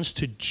responds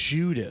to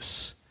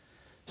Judas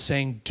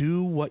saying,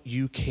 do what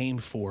you came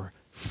for,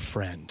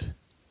 friend.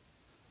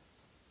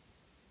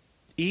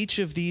 Each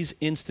of these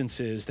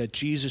instances that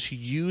Jesus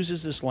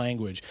uses this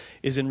language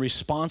is in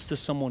response to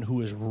someone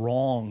who has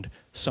wronged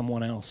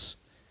someone else.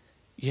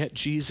 Yet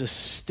Jesus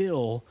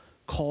still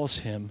calls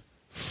him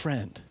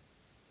friend.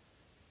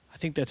 I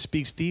think that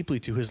speaks deeply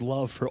to his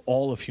love for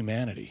all of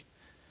humanity.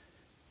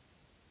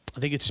 I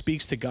think it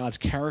speaks to God's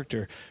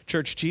character.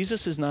 Church,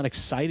 Jesus is not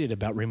excited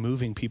about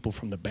removing people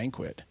from the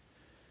banquet.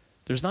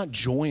 There's not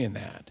joy in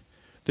that.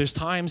 There's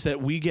times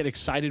that we get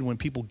excited when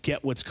people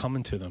get what's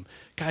coming to them.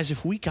 Guys,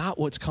 if we got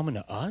what's coming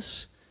to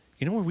us,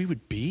 you know where we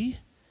would be?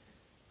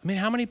 I mean,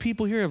 how many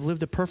people here have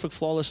lived a perfect,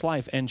 flawless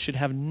life and should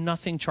have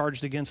nothing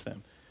charged against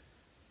them?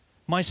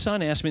 My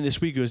son asked me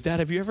this week, he goes, Dad,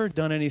 have you ever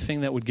done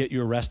anything that would get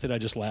you arrested? I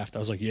just laughed. I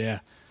was like, yeah.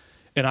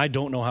 And I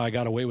don't know how I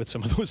got away with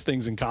some of those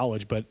things in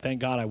college, but thank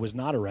God I was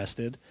not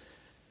arrested.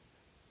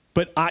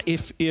 But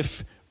if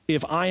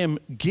I am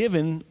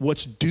given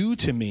what's due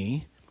to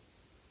me,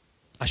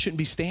 I shouldn't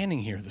be standing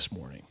here this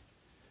morning.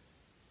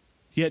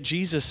 Yet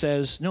Jesus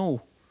says,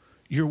 no,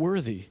 you're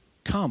worthy.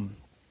 Come.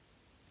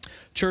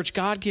 Church,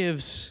 God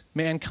gives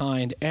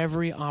mankind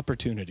every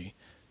opportunity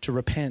to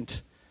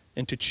repent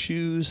and to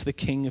choose the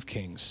King of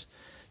Kings,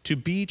 to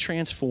be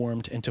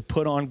transformed and to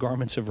put on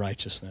garments of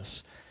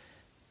righteousness.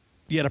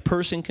 Yet a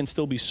person can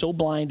still be so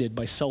blinded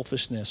by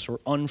selfishness or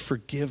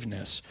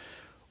unforgiveness,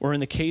 or in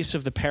the case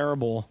of the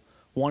parable,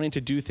 wanting to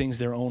do things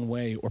their own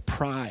way, or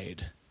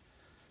pride,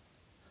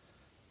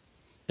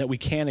 that we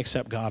can't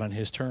accept God on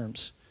his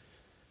terms.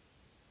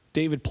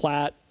 David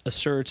Platt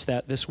asserts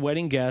that this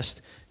wedding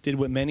guest did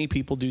what many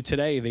people do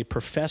today. They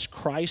profess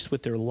Christ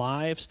with their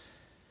lives.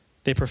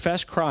 They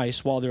profess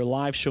Christ while their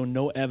lives show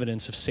no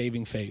evidence of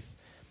saving faith.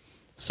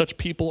 Such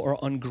people are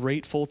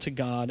ungrateful to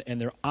God,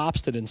 and their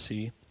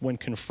obstinacy, when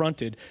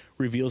confronted,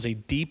 reveals a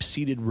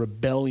deep-seated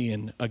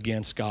rebellion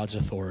against God's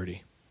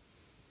authority.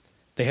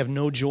 They have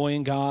no joy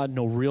in God,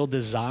 no real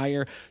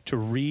desire to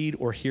read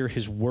or hear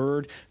his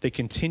word. They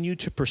continue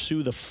to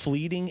pursue the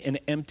fleeting and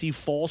empty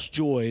false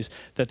joys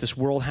that this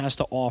world has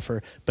to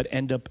offer, but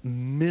end up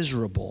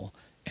miserable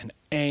and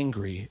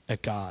angry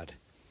at God.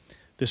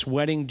 This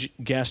wedding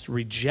guest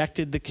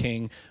rejected the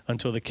king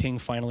until the king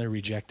finally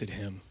rejected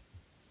him.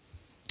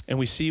 And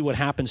we see what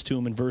happens to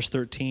him in verse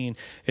 13.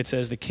 It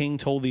says, the king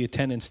told the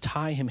attendants,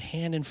 tie him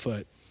hand and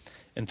foot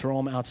and throw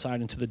him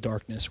outside into the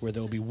darkness where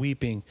there will be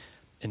weeping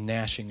and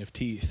gnashing of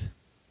teeth.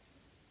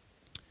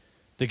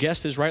 The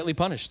guest is rightly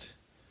punished,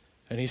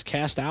 and he's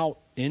cast out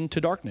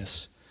into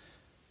darkness.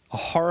 A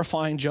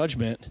horrifying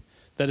judgment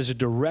that is a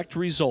direct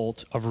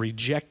result of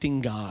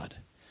rejecting God.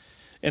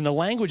 And the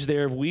language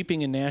there of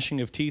weeping and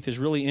gnashing of teeth is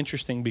really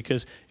interesting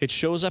because it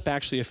shows up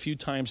actually a few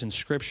times in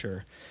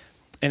Scripture.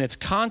 And its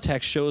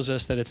context shows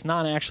us that it's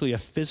not actually a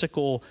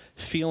physical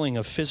feeling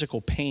of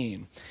physical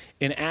pain.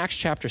 In Acts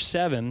chapter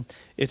 7,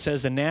 it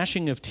says the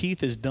gnashing of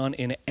teeth is done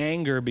in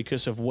anger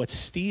because of what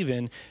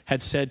Stephen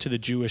had said to the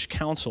Jewish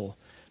council,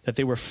 that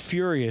they were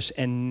furious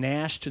and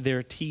gnashed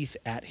their teeth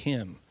at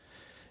him.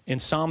 In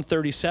Psalm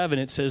 37,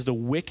 it says the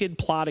wicked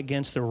plot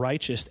against the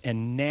righteous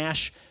and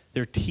gnash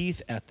their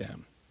teeth at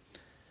them.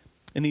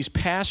 In these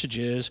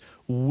passages,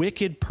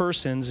 wicked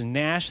persons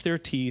gnash their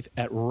teeth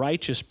at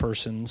righteous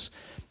persons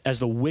as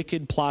the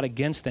wicked plot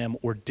against them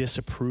or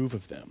disapprove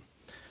of them.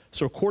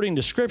 So according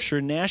to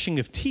Scripture, gnashing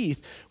of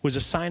teeth was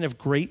a sign of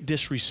great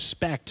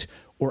disrespect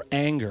or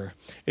anger.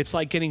 It's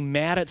like getting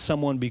mad at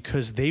someone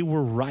because they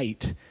were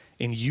right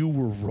and you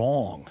were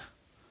wrong.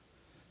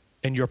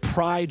 And your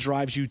pride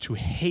drives you to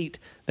hate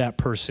that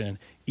person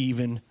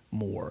even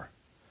more.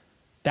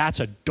 That's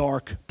a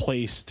dark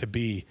place to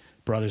be,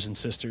 brothers and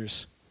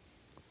sisters.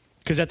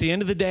 Because at the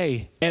end of the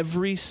day,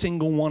 every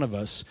single one of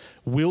us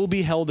will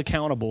be held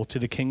accountable to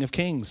the King of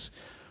Kings.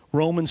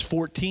 Romans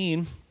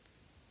 14,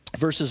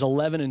 verses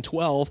 11 and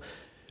 12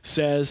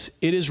 says,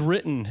 it is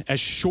written,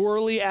 as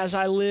surely as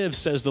I live,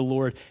 says the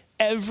Lord,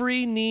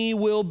 every knee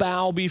will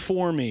bow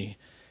before me.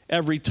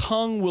 Every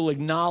tongue will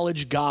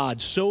acknowledge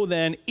God. So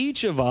then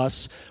each of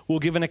us will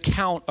give an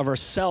account of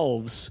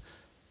ourselves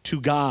to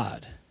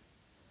God.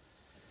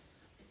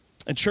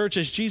 And church,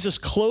 as Jesus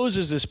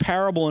closes this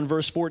parable in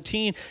verse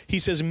 14, he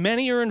says,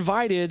 many are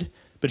invited,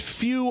 but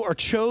few are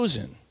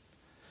chosen.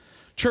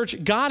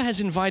 Church, God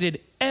has invited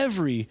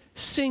every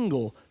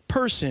single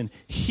person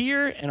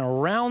here and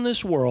around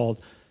this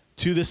world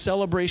to the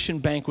celebration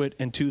banquet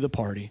and to the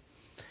party.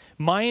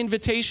 My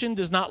invitation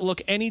does not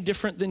look any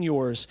different than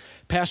yours.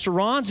 Pastor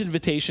Ron's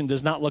invitation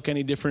does not look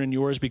any different than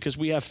yours because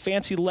we have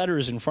fancy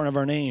letters in front of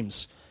our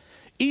names.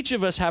 Each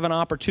of us have an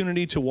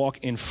opportunity to walk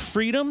in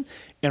freedom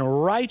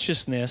and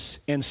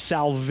righteousness and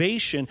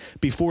salvation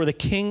before the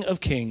King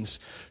of Kings,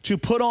 to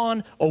put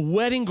on a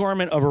wedding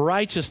garment of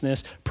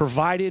righteousness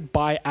provided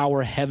by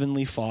our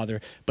Heavenly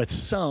Father. But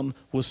some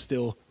will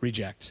still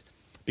reject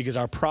because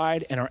our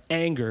pride and our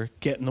anger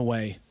get in the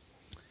way.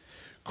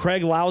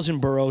 Craig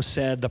Lausenborough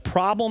said, the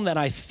problem that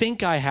I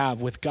think I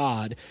have with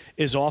God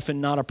is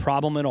often not a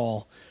problem at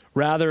all.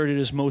 Rather, it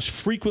is most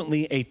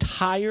frequently a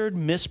tired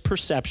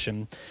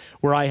misperception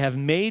where I have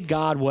made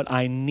God what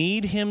I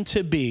need him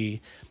to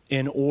be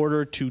in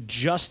order to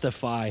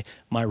justify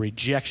my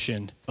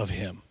rejection of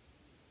him.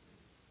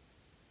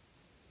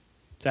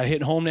 Is that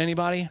hitting home to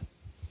anybody?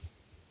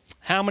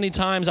 How many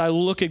times I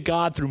look at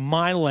God through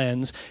my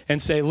lens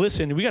and say,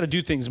 listen, we got to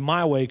do things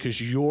my way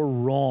because you're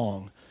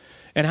wrong.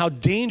 And how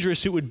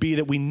dangerous it would be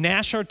that we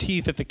gnash our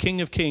teeth at the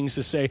King of Kings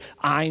to say,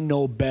 I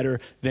know better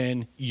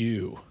than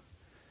you.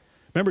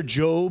 Remember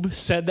Job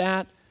said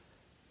that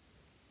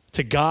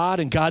to God,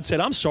 and God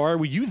said, I'm sorry,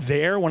 were you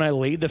there when I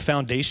laid the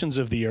foundations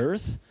of the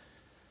earth?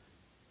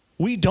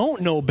 We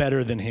don't know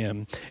better than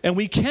him, and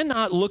we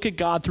cannot look at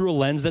God through a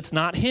lens that's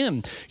not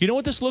him. You know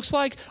what this looks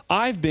like?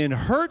 I've been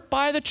hurt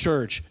by the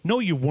church. No,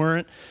 you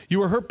weren't. You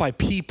were hurt by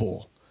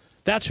people.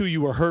 That's who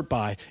you were hurt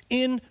by.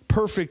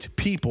 Imperfect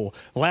people.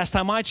 Last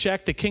time I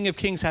checked, the King of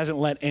Kings hasn't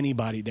let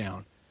anybody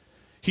down.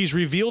 He's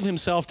revealed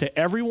himself to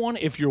everyone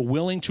if you're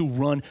willing to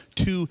run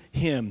to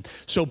him.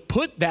 So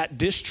put that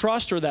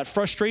distrust or that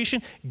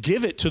frustration,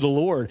 give it to the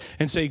Lord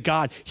and say,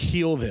 God,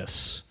 heal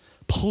this,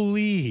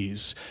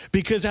 please.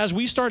 Because as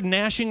we start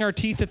gnashing our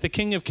teeth at the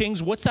King of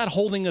Kings, what's that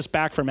holding us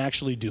back from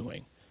actually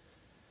doing?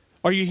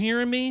 Are you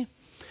hearing me?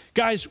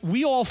 Guys,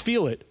 we all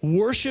feel it.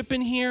 Worship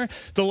in here,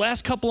 the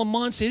last couple of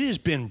months, it has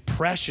been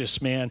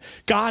precious, man.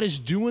 God is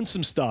doing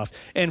some stuff.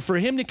 And for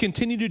him to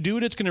continue to do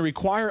it, it's going to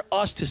require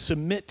us to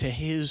submit to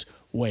his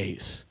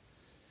ways.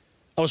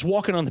 I was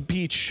walking on the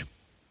beach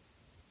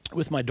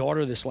with my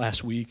daughter this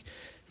last week.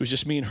 It was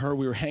just me and her.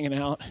 We were hanging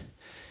out.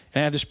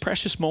 And I had this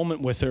precious moment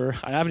with her.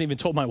 I haven't even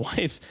told my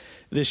wife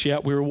this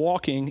yet. We were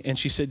walking, and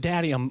she said,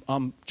 Daddy,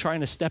 I'm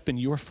trying to step in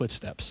your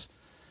footsteps.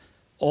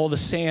 All the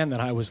sand that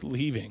I was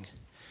leaving.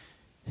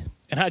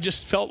 And I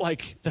just felt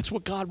like that's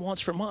what God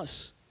wants from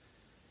us.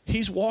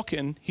 He's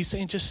walking. He's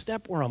saying, just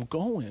step where I'm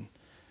going.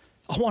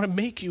 I want to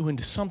make you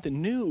into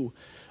something new.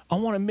 I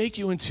want to make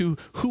you into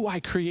who I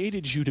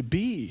created you to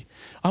be.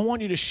 I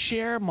want you to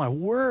share my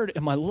word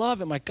and my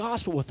love and my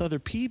gospel with other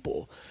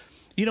people.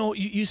 You know,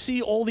 you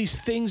see all these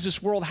things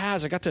this world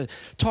has. I got to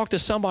talk to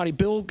somebody.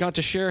 Bill got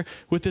to share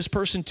with this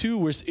person too,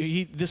 where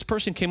this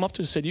person came up to us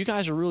and said, you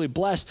guys are really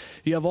blessed.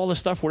 You have all this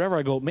stuff, whatever.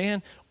 I go,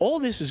 man, all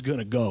this is going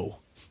to go.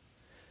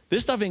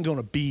 This stuff ain't going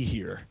to be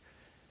here.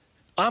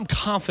 I'm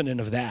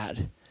confident of that.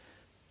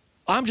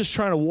 I'm just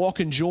trying to walk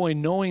in joy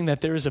knowing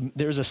that there's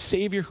a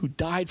Savior who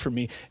died for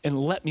me and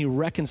let me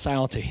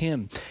reconcile to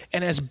him.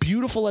 And as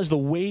beautiful as the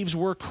waves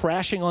were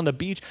crashing on the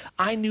beach,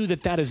 I knew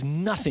that that is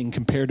nothing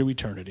compared to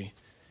eternity.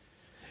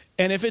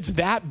 And if it's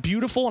that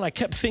beautiful, and I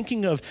kept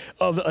thinking of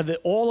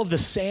all of the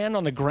sand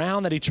on the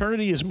ground, that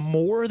eternity is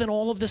more than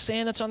all of the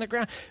sand that's on the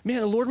ground. Man,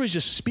 the Lord was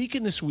just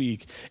speaking this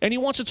week. And he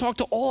wants to talk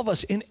to all of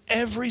us in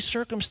every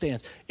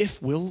circumstance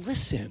if we'll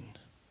listen.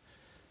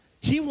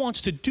 He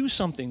wants to do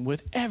something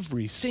with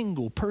every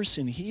single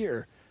person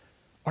here.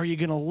 Are you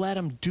going to let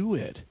him do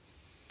it?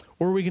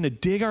 Or are we going to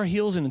dig our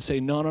heels in and say,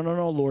 no,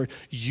 Lord,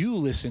 you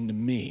listen to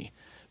me.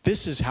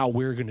 This is how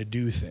we're going to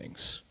do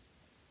things.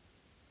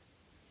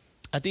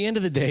 At the end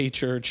of the day,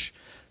 church,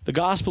 the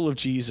gospel of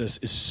Jesus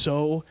is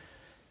so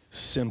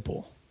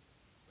simple.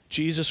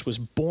 Jesus was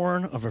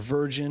born of a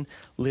virgin,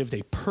 lived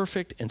a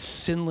perfect and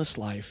sinless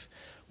life,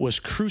 was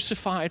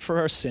crucified for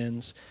our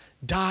sins,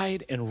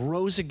 died and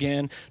rose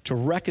again to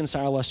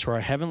reconcile us to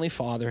our Heavenly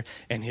Father,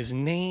 and his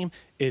name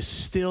is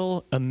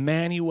still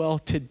Emmanuel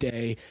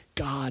today,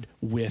 God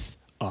with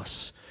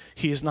us.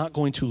 He is not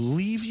going to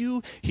leave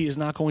you. He is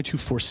not going to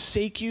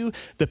forsake you.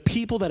 The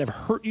people that have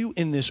hurt you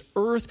in this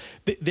earth,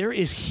 there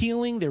is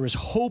healing, there is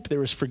hope,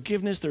 there is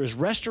forgiveness, there is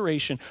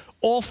restoration,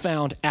 all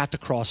found at the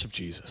cross of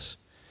Jesus.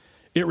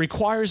 It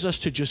requires us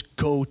to just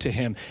go to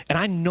him. And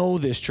I know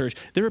this, church.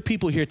 There are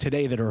people here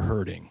today that are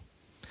hurting.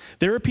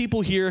 There are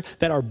people here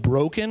that are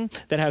broken,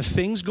 that have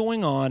things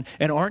going on,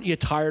 and aren't you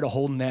tired of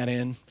holding that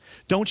in?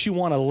 Don't you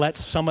want to let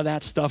some of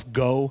that stuff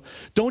go?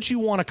 Don't you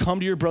want to come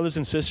to your brothers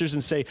and sisters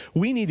and say,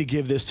 we need to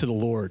give this to the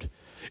Lord?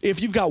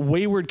 If you've got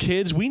wayward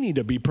kids, we need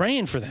to be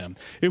praying for them.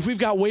 If we've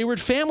got wayward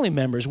family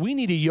members, we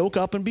need to yoke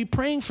up and be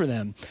praying for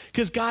them,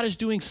 because God is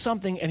doing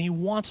something and he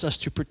wants us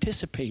to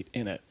participate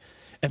in it.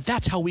 And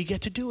that's how we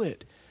get to do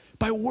it.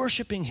 By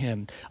worshiping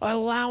him,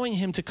 allowing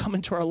him to come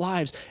into our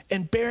lives,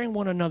 and bearing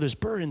one another's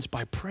burdens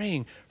by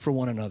praying for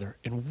one another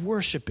and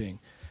worshiping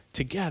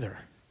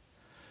together.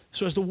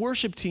 So as the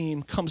worship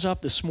team comes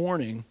up this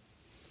morning,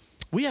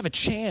 we have a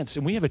chance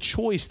and we have a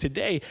choice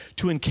today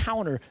to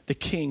encounter the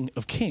King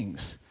of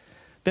Kings.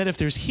 That if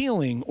there's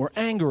healing or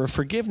anger or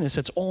forgiveness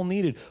that's all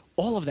needed,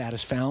 all of that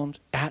is found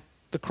at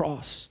the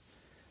cross.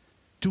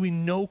 Do we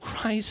know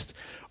Christ?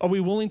 Are we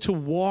willing to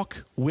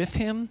walk with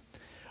him?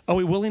 Are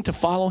we willing to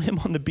follow him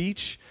on the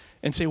beach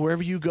and say,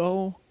 wherever you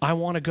go, I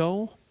want to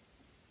go?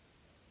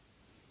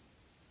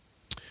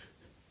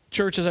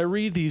 Church, as I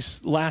read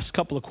these last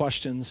couple of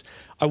questions,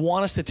 I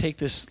want us to take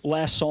this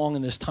last song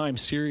and this time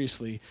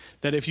seriously.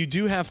 That if you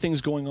do have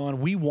things going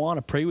on, we want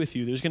to pray with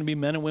you. There's going to be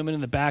men and women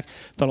in the back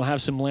that'll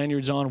have some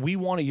lanyards on. We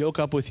want to yoke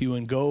up with you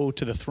and go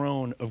to the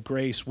throne of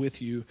grace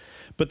with you.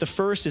 But the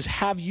first is,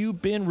 have you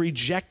been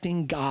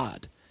rejecting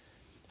God?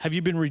 Have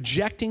you been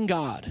rejecting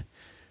God?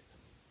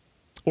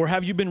 Or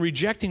have you been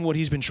rejecting what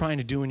he's been trying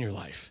to do in your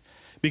life?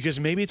 Because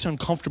maybe it's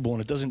uncomfortable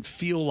and it doesn't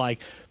feel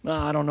like,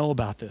 I don't know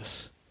about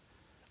this.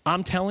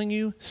 I'm telling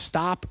you,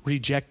 stop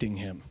rejecting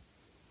him.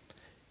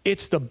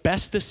 It's the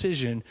best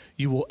decision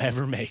you will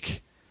ever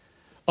make.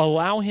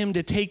 Allow him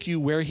to take you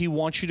where he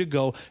wants you to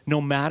go. No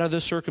matter the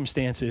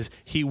circumstances,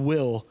 he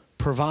will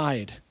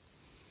provide.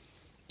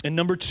 And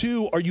number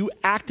two, are you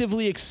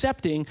actively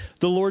accepting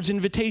the Lord's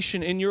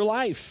invitation in your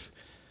life?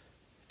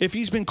 If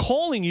he's been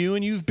calling you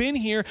and you've been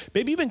here,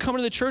 maybe you've been coming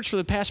to the church for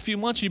the past few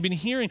months, you've been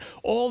hearing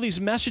all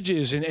these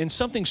messages and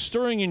something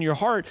stirring in your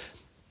heart,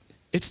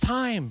 it's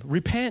time.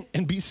 Repent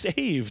and be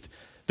saved.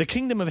 The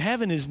kingdom of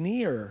heaven is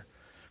near.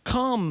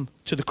 Come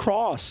to the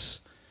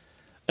cross.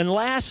 And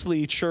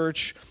lastly,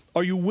 church,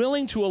 are you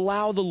willing to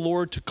allow the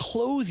Lord to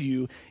clothe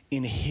you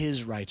in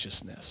his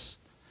righteousness?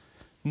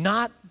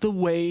 Not the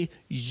way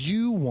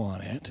you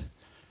want it,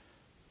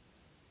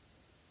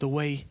 the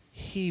way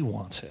he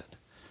wants it.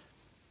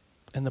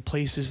 And the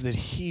places that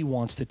he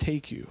wants to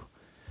take you.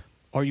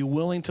 Are you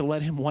willing to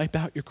let him wipe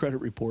out your credit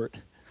report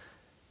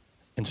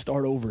and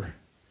start over?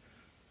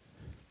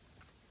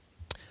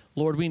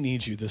 Lord, we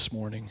need you this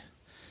morning.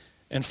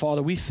 And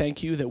Father, we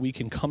thank you that we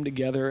can come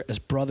together as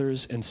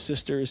brothers and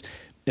sisters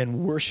and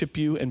worship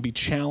you and be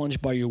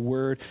challenged by your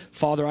word.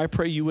 Father, I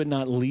pray you would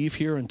not leave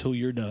here until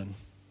you're done.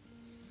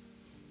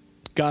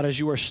 God, as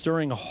you are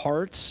stirring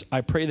hearts, I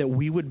pray that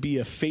we would be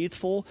a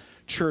faithful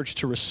church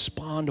to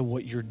respond to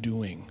what you're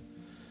doing.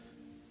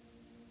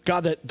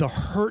 God, that the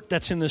hurt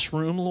that's in this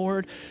room,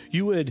 Lord,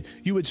 you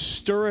would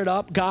stir it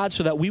up, God,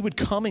 so that we would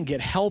come and get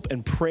help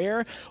and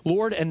prayer,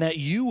 Lord, and that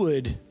you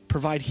would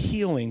provide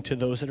healing to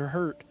those that are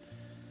hurt.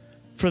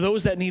 For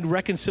those that need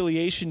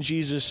reconciliation,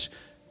 Jesus,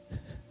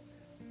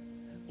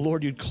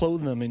 Lord, you'd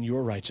clothe them in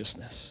your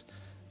righteousness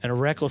and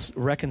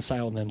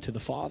reconcile them to the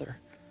Father.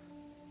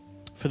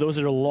 For those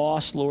that are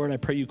lost, Lord, I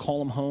pray you call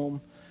them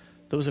home.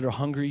 Those that are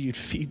hungry, you'd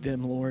feed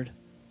them, Lord.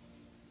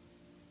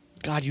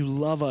 God, you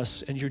love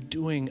us and you're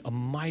doing a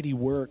mighty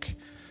work.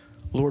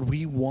 Lord,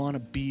 we want to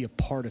be a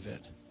part of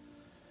it.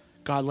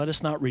 God, let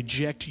us not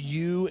reject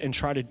you and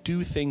try to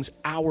do things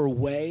our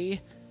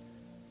way.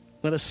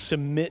 Let us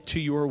submit to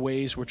your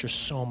ways, which are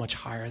so much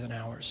higher than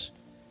ours.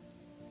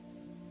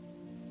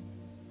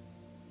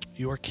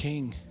 You are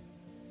King.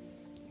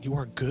 You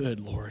are good,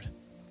 Lord.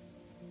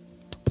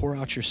 Pour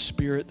out your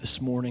Spirit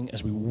this morning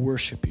as we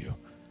worship you.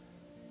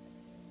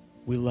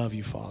 We love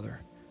you,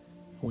 Father.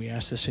 We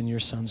ask this in your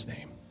Son's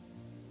name.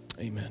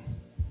 Amen.